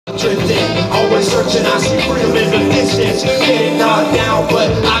Drifting, always searching, I see freedom in the distance. Getting knocked down,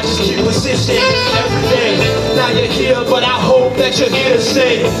 but I just keep persisting every day. Now you're here, but I hope that you're here to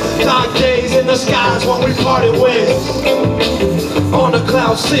stay. Dark days in the skies when we parted ways. On the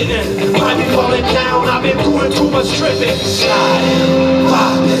cloud sitting, might be falling down. I've been doing too much tripping. Sliding,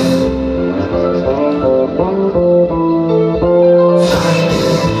 vibing,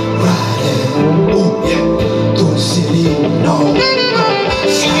 finding, riding. Ooh, yeah, through the city, no.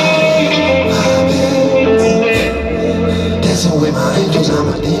 With my angels and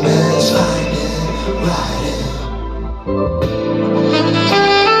my demons, sliding, riding,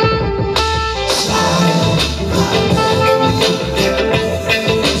 sliding, riding.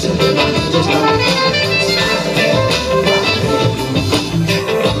 Dancing with my angels and my demons, sliding, riding.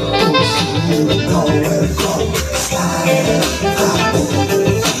 You know where to go, sliding, riding.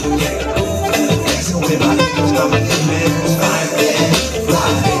 Dancing with my angels and my demons, sliding,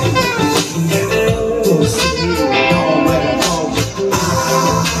 riding.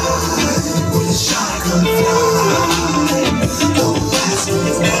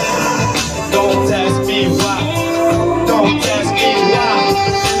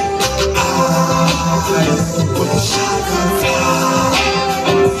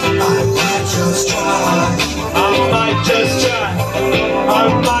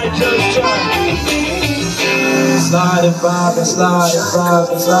 Sliding, vibing, sliding,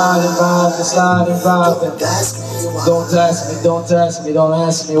 vibing, sliding, vibing, sliding, vibing. Don't ask me, don't ask me, don't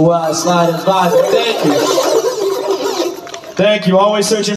ask me why. Sliding, vibing. Thank you. Thank you. Always searching.